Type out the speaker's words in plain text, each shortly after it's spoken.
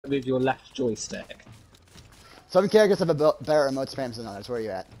with your left joystick. Some characters have a better remote spams than others. Where are you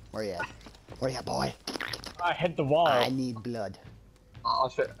at? Where are you at? Where are you at, boy? I hit the wall. I need blood. Oh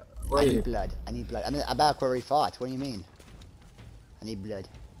shit. Where I are need you? blood. I need blood. I'm back where we fought. What do you mean? I need blood.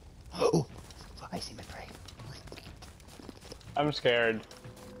 Oh! I see my prey. I'm scared.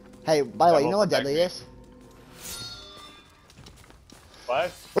 Hey, by the way, you know what protect deadly me. is?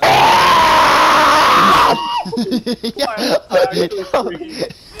 What?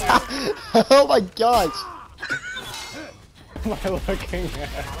 Oh my gosh! What am I looking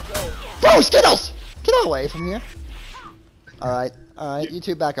at? Bro, Skittles! Get away from here. Alright, alright, you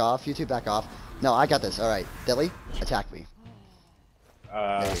two back off, you two back off. No, I got this, alright. Dilly, attack me.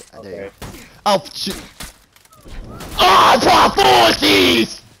 There you Okay. go. Oh, shoot! Oh,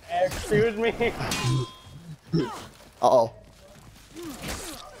 forces! Excuse me. Uh-oh.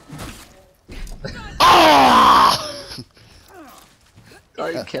 Ah!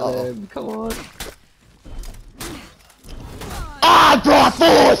 Don't kill him, come on. I brought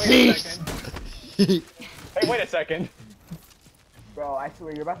forces! Hey, wait a second. Bro, I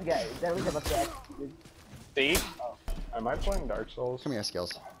swear you're about to get. Deadly's about to get executed. See? Oh. Am I playing Dark Souls? Come here,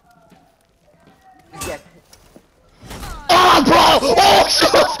 Skills. Yes. Ah, bro! Oh,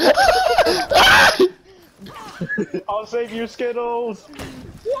 shit! I'll save you, Skittles.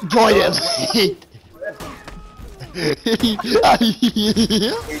 Join him!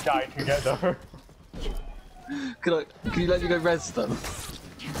 We died together. Can you let me go rest them?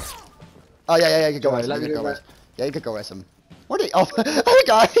 Oh, yeah, you can go Join, rest him. let You me can go go rest. rest. Yeah, you can go rest him. What are you? Oh, hey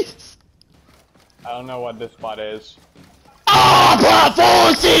guys! I don't know what this spot is. Ah,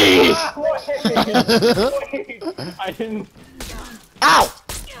 forces! Wait, I didn't. Ow!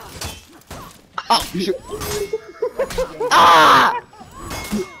 Oh, shoot. Ah!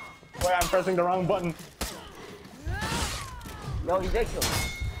 Wait, I'm pressing the wrong button. No, you did kill him.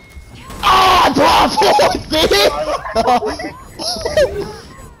 Ah,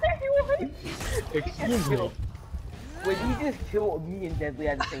 Excuse me. Wait, did you just kill me and Deadly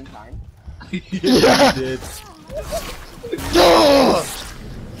at the same time? Yeah, you did.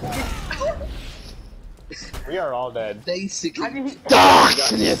 We are all dead. Basically. How did he?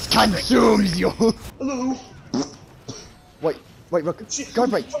 Darkness consumes you! Hello. Wait, Rook. Guard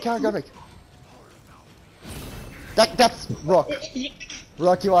break. Guard break. That's Rook.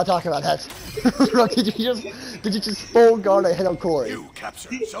 Rook, you wanna talk about that? Rook, did you just full guard a hit on Corey? You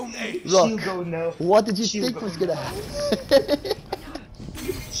captured Zone A. Rook, Shield don't know. what did you Shield think don't was gonna happen?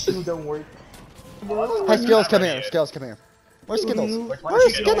 Shield don't work. Hey, Skills, come here. Skills, come here. Where's Skittles?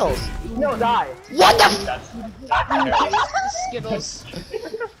 Where's Skittles? No, die. What the f- Skittles.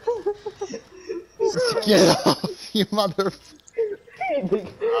 Skittles, you mother. You think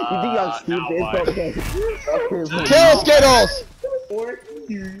I'm stupid? what? It's okay. Kill Skittles!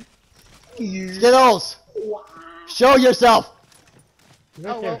 Skittles! Show yourself!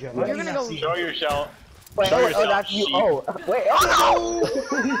 Oh, well, you're gonna go. Show yourself. Wait, Show oh, yourself, that's you. sheep. Oh, wait. Oh,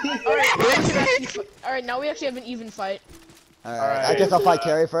 Alright, now we actually have an even fight. Alright, I guess I'll fight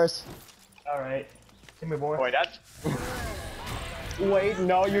Carrie first. Alright. Come here, boy. Wait, that's. Wait,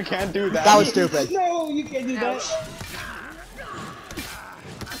 no, you can't do that. That was stupid. No, you can't do that. Ouch.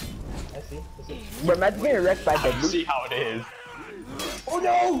 I see. But imagine getting wrecked by I Deadly. see how it is. Oh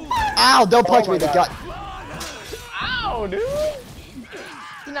no! Ow, don't punch Oh me in my the God. gut. Ow, dude.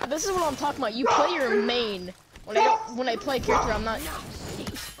 See, now this is what I'm talking about. You play your main. When I play a character I'm not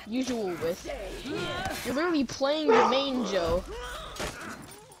usual with. You're literally playing your main, Joe.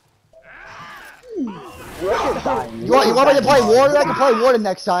 Rook is dying. You want me to play Warden? I can play Warden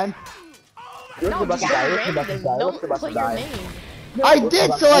next time. Rook's No, about just to die. play Rook's about to random. die. Rook's Don't about play to your die. main. I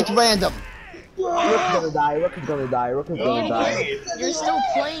did select random. Rook's gonna die. Rook is gonna die. Rook is gonna die. You're still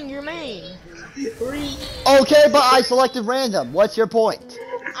playing your main. Okay, but I selected random. What's your point?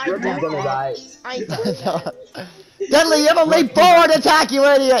 I Rook is gonna die. I doubt. Deadly, you have a leap forward attack, you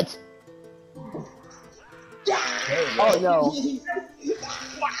idiot! Oh no.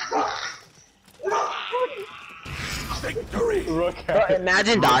 Victory. Rook Bro, has,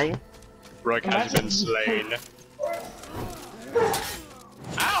 imagine dying. Rook has been slain.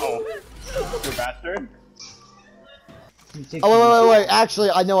 Ow! You bastard. Oh, wait. Actually,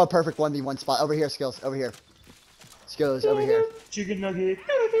 I know a perfect 1v1 spot. Over here, Skills. Over here. Skills, over here. Chicken nugget.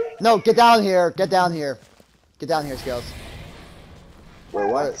 No, get down here. Get down here. Get down here, Skills. Wait,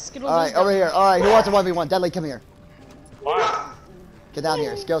 what? Skittles Alright, is over down. here. Alright, who wants a 1v1? Deadly, come here. What? Get down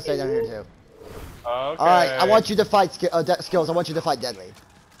here. Skills, stay down here too. Okay. Alright, I want you to fight Skills. I want you to fight Deadly.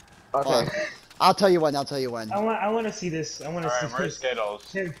 Okay. I'll tell you when. I'll tell you when. I want to see this. I want to Alright, see where's this.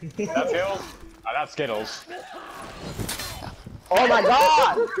 Skittles? That's Skittles? Oh, that's Skittles. Oh my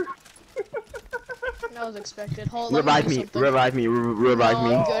god! That was expected. Hold on. Revive me, revive me, revive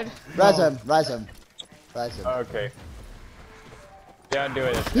me. Oh, good. Res him, res him. Res him. Okay. Yeah, do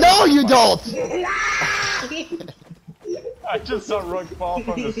it. No, you don't! I just saw Rook fall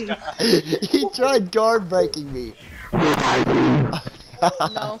from the sky. He tried guard breaking me.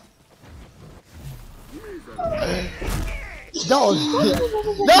 No. No! No!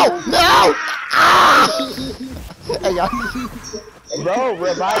 No! Ah! Hang on. Bro,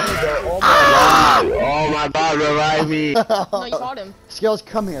 revive me, bro. Oh my god, revive me. No, you caught him. Skills,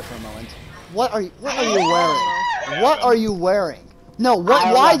 come here for a moment. What are you wearing? What are you wearing? No,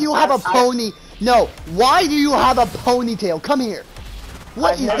 what? Why do you have a pony? No, why do you have a ponytail? Come here.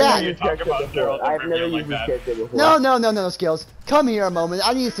 What is that? I've never used this character before. No, Skills. Come here a moment.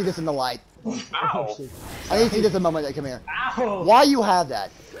 I need to see this in the light. Ow. I need to see this in a moment. Come here. Why you have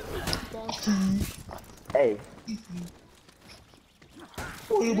that? Hey.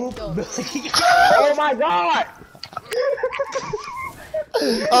 Go. Oh my god!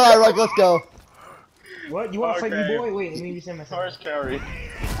 Alright, Rock, let's go. What? You want to fight me, boy? Wait, let me reset myself. First carry.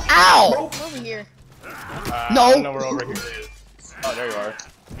 Ow! Over here. No. I don't know where over here is. Oh, there you are.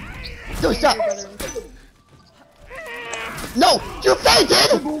 No, stop! No! You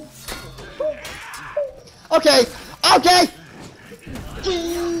fainted! Okay! Okay!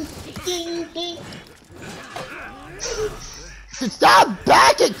 Stop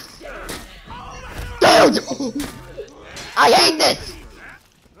backing! Dude! I hate this!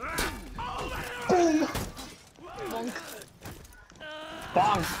 Bonk.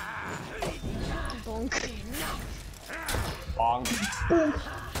 Bonk. Bonk. Bonk.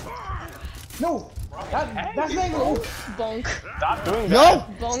 No! That's not even. Bonk. Stop doing No!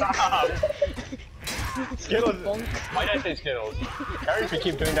 that. Bonk. Stop. Skittles. Bonk. Why did I say Skittles? Harry, if you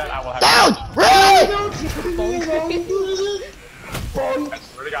keep doing that, I will have. Down! Really? Bonk. I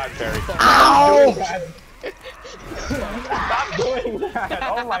swear to God, Harry. Ow! Stop doing that!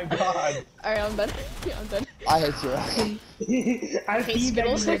 Oh my God. Alright, I'm done. I'm done. I hate you. I Hate see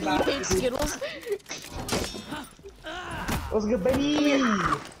Skittles. that. You hate Skittles. What's good, baby?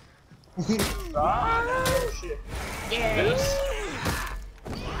 Yes.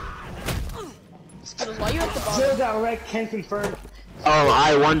 Skittles, why you at the bottom? Zero that wreck can confirm. Oh,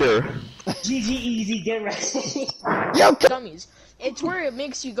 I wonder. GG easy, get ready. You Dummies. It's where it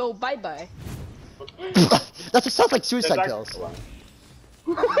makes you go bye-bye. That sounds like suicide kills.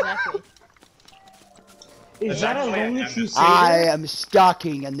 Exactly. Is that a actually lonely an crusader? I am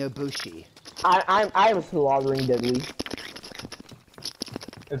stalking a Nobushi. I'm slaughtering Deadly.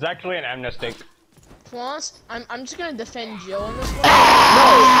 It's actually an amnestic. Plus, I'm just gonna defend Joe on this one.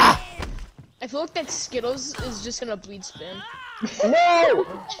 I feel like that Skittles is just gonna bleed spam. No!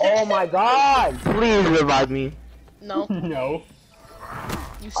 Oh my god! Please revive me. No, No.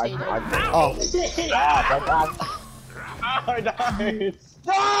 you stay there. Oh. I died.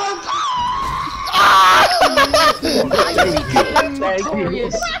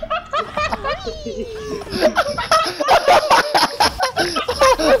 Victorious.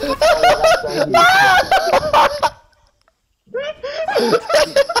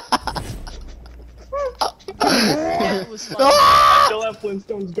 That was fun. I still have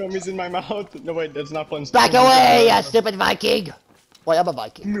Flintstones gummies in my mouth. No wait, that's not Flintstones. Back away, you stupid Viking! Wait, I'm a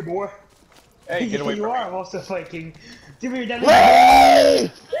Viking. Come here, boy. Hey, get away You from me. are also Viking. Give me your daddy.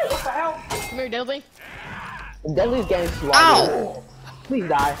 Whee! What the hell? Come here, Dudley. Deadly's getting slaughtered. Ow! Please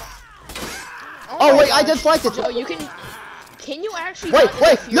die. Oh wait, I just liked it. Joe, you can. Can you actually? Wait, not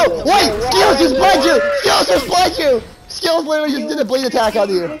wait, interfere no, with the wait! ball? Skills just bled you! Skills just bled you! Skills literally just did a bleed attack on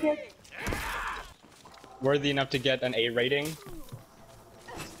you. Worthy enough to get an A rating?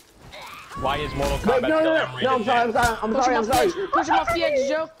 Why is Mortal Wait, Kombat no, still no, no, M-rated? no, I'm sorry, I'm sorry, I'm Push sorry, him I'm off the sorry. edge. Push him off the edge,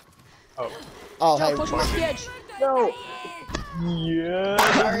 Joe. Oh. Oh, Joe, hey. push him off the edge. No. Yeah.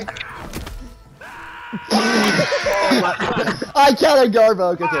 Sorry. I counted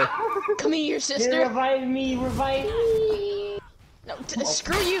Garbo, okay. Come here, They sister. revive me, revive me. No,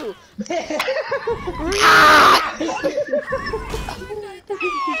 screw you.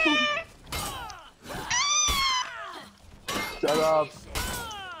 Shut up.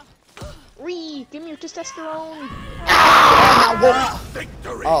 Give me your testosterone.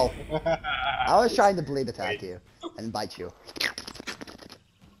 Victory. Oh. I was trying to bleed attack you and bite you.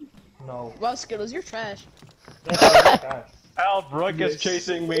 No. Wow, Skittles, you're trash. Help, Rook is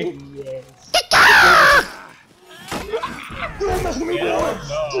chasing me. Yes.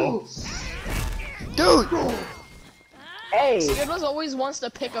 No. Dude! Hey! Skittles always wants to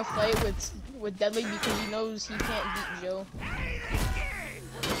pick a fight with Deadly because he knows he can't beat Joe.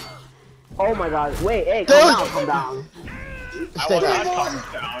 Oh my god, wait, hey, Dude. calm down, calm down. Stay will back. not calm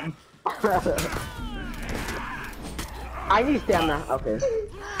down. I need stamina. Okay.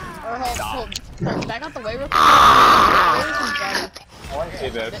 Or hold. Back out the way real quick. I want to see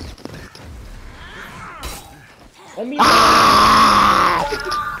this. Let me.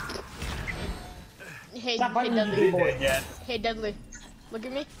 Hey, Stop hey fighting me, Deadly. boy. Yes. Hey Deadly. Look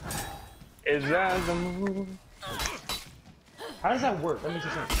at me. Is that the move? How does that work? Let me see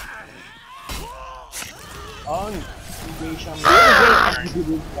something. On.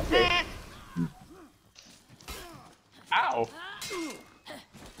 Ow.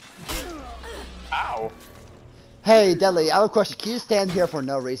 Ow. Hey, Deadly, I have a question. Can you stand here for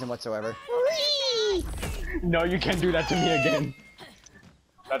no reason whatsoever? No, you can't do that to me again.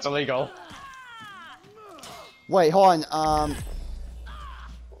 That's illegal. Wait, hold on.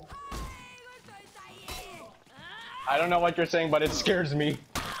 I don't know what you're saying, but it scares me.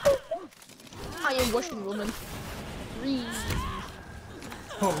 I am wishing woman. Breathe.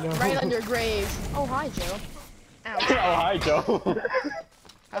 Oh no. Right on your grave. Oh hi Joe. Ow. Oh, hi, Joe.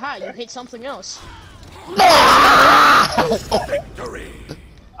 Haha, you hate something else. Victory.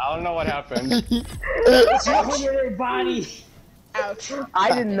 I don't know what happened. It's your your body. Ouch.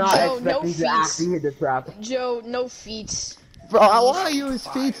 I did not No, expect no you to feats. actually hit the trap. Joe, no feats. Bro, I want to use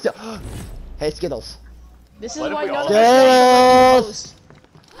feet still. Hey, Skittles. This is What if why we none all- of us Yes!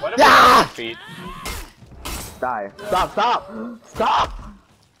 What if we Ah! have feet? Die. Stop, stop! Stop!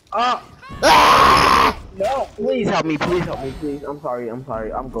 Ah! No, please help me, please. I'm sorry. I'm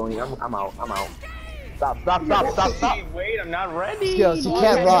going. I'm out. Stop. Wait, I'm not ready. Skittles, you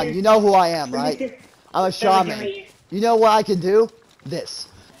can't run. You know who I am, right? I'm a shaman. You know what I can do? This.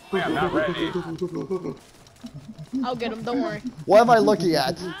 Wait, I'm not ready. I'll get him, don't worry. What am I looking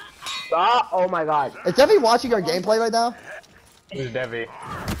at? Stop! Oh my god. Is Debbie watching our gameplay right now? Who's Debbie?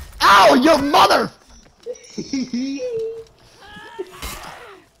 Ow, your mother!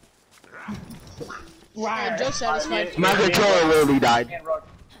 Joe satisfied. My controller literally died.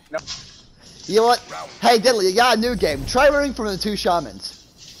 You know what? Hey, Diddley, you got a new game. Try learning from the two shamans.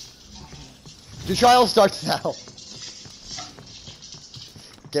 The trial starts now.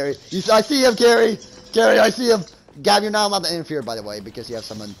 Gary, I see him, Gary! Gary, I see him! Gab, you're not allowed to interfere, by the way, because you have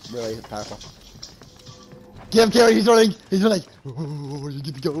someone really powerful. Get him, Gary, he's running! He's running! Where are you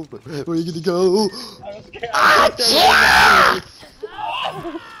gonna go? Where are you gonna go? Ah,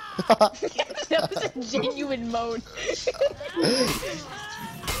 That was a genuine moan.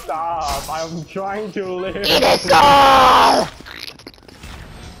 Stop! I'm trying to live. Eat it all!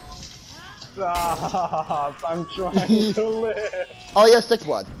 Stop! I'm trying to live. Oh, yeah, stick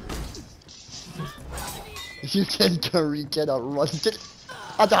blood. You can Gary, cannot run.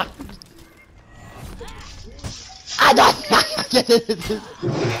 Ada! Ada!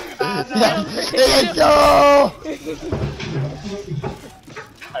 Let's go!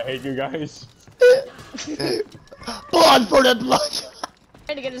 I hate you guys. Blood for the blood!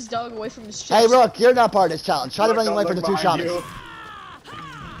 Trying to get his dog away from his chest. Hey, Rook, you're not part of this challenge. Try to run Look, away don't from the look two behind shamans.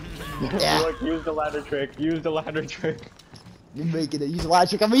 you. Yeah. Look, use the ladder trick. Use the ladder trick. You're making it. Use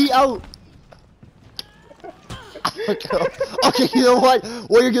logic on me out! Okay, you know what?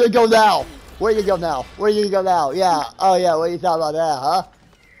 Where you gonna go now? Where you gonna go now? Where you gonna go now? Yeah. Oh, yeah, what you thought about that, huh?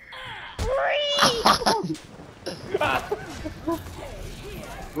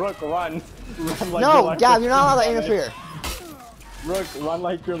 Rook, run. Run like No, Gab, you're not allowed to interfere. Rook, run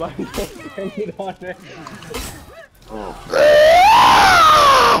like you're like dependent on it.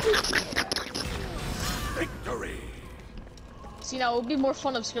 Victory. See, now it would be more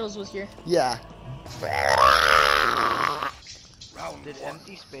fun if Skittles was here. Yeah. Round Did one.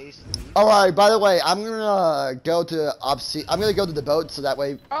 empty space. Alright, by the way, I'm gonna go to I'm gonna go to the boat so that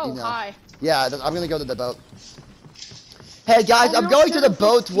way, Oh, you know. hi. Yeah, I'm gonna go to the boat. Hey guys, Oh, I'm you're going to the scared of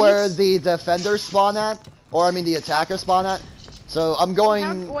boat the where feet? the defenders spawn at, or I mean the attackers spawn at. So I'm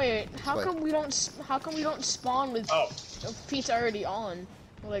going. Wait, how Wait. come we don't spawn with Oh. feet already on?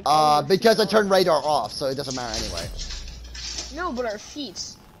 Like, Because I turned radar off, so it doesn't matter anyway. No, but our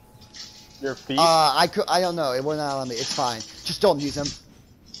feet. Your feet? I don't know. It wouldn't allow me. It's fine. Just don't use them.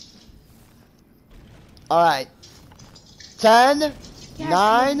 All right. 10, Yeah,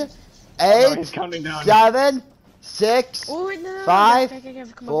 9, No, 8, he's counting down. 7, 6, Oh, wait, no, 5, come on,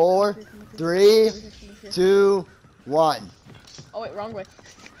 4, come on. 3, 2, 1. Oh wait, wrong way.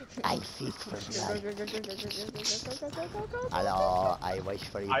 I seek for blood. Hello, I wish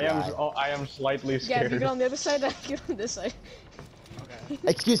for you. I am slightly Yeah, scared. if you get on the other side, I get on this side.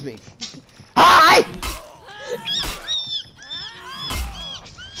 Excuse me. Hi!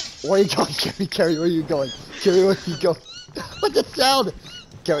 Where are you going, Carrie? Carrie, where are you going? Carrie, where are you going? What's the sound?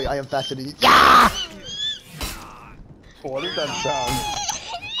 Carrie, I am fascinated. Yeah! What is that sound?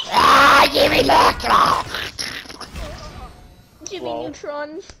 Ah, give me Electro! Jimmy Lol.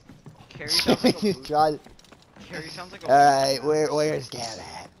 Neutron. Carrie sounds like a You blue. tried. Carrie sounds like a Alright, where's Gab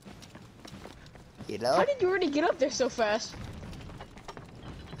at? Hello? How did you already get up there so fast?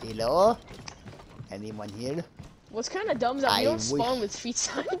 Hello? Anyone here? What's kind of dumb is that I we don't spawn wish- with feet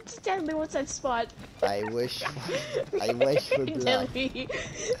signs. Deadly, what's that spot? I wish for blood. Deadly.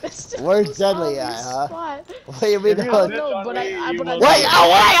 That's the Where's most Deadly at, obvious huh? spot. What do you mean? If you I Wait, don't know, but I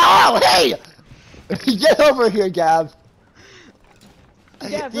oh, hey! Get over here, Gab.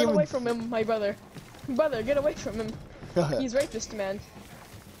 Yeah, run Demon- away from him, my brother. Brother, get away from him. He's rapist, man.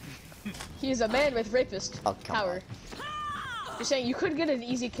 He is a man with rapist Oh, come power. You're saying you could get an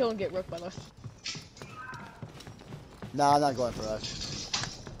easy kill and get rook, brother. Nah, I'm not going for us.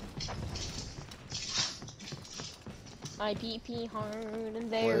 I PP hard and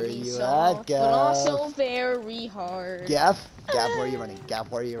Where very you soft, at, but Gav? also very hard. Gav? Gav, where are you running?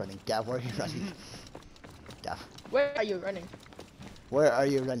 Gav, where are you running? Gav, where are you running? Gav, Where are you running? where are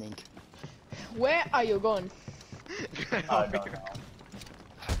you running? Where are you going? I don't know.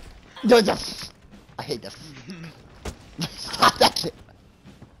 No, no. I hate this. Stop that shit.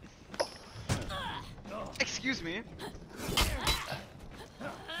 Excuse me.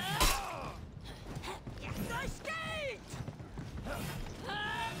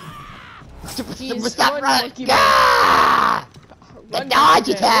 Jeez, Stop run, running! monkey man. Ah! The Run, dodge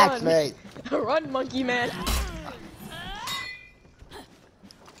monkey man, attacks, run. mate. Run, monkey man.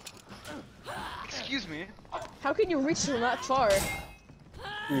 Excuse me. How can you reach from that far?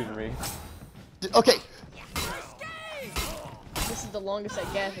 Excuse me. Okay, This is the longest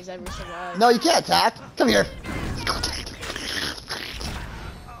that Gav has ever survived. no, you can't attack. Come here.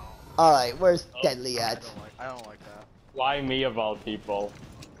 Alright, where's Deadly at? I don't like that. Why me of all people?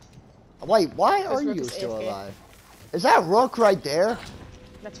 Wait, why are Because Rook you is still AFK. alive? Is that Rook right there?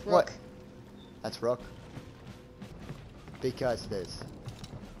 That's rook. What? That's Rook. Because it is.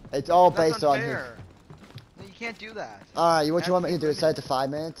 It's all That's based on unfair. No, you can't do that. Alright, what you want me to do? That's Set it to 5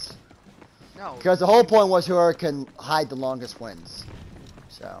 minutes? No. Because the whole point was whoever can hide the longest wins.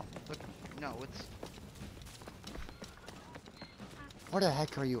 So, No, it's where the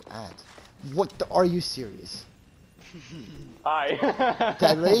heck are you at? What the, are you serious? Hi.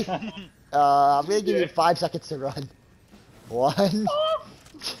 Deadly? I'm gonna give you 5 seconds to run. 1,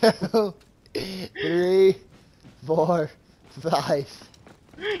 2, 3, 4, 5.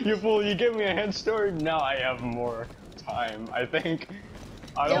 You fool, you give me a head start? Now I have more time, I think.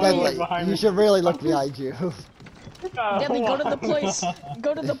 I don't Deadly, look Deadly, behind you me. should really look behind you. Deadly, go to the place.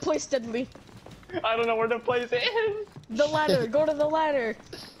 Go to the place, Deadly. I don't know where the place is. The ladder. Go to the ladder.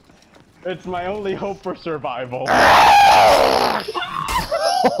 It's my only hope for survival.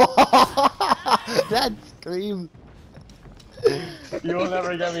 That scream. You will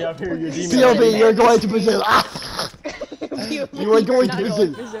never get me up here, you demon. POV, you're going to Brazil. Ah! You are going to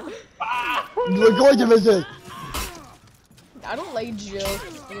visit. You are going to visit. I don't like Joe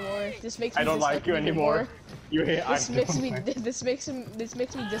anymore. This makes me I don't dislike like you him even anymore. more. You hate. This makes me. This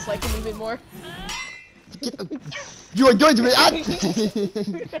makes me dislike him even more. You are going to be.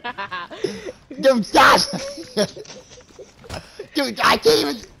 Dude, stop! Dude, I can't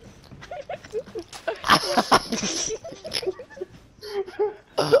even.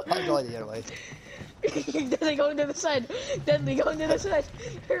 I'm going the other way. Deadly, go to the side. Deadly, go to the side.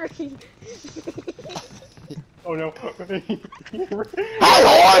 Hurry. Oh no. Hey,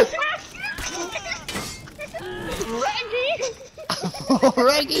 whore! Raggy.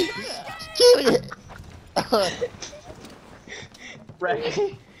 Reggie! Give it!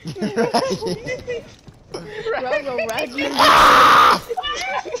 Raggy. Rago, Raggy.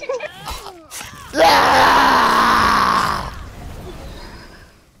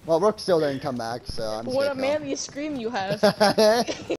 Well, Rook still didn't come back, so I'm just What a gonna go. manly scream you have.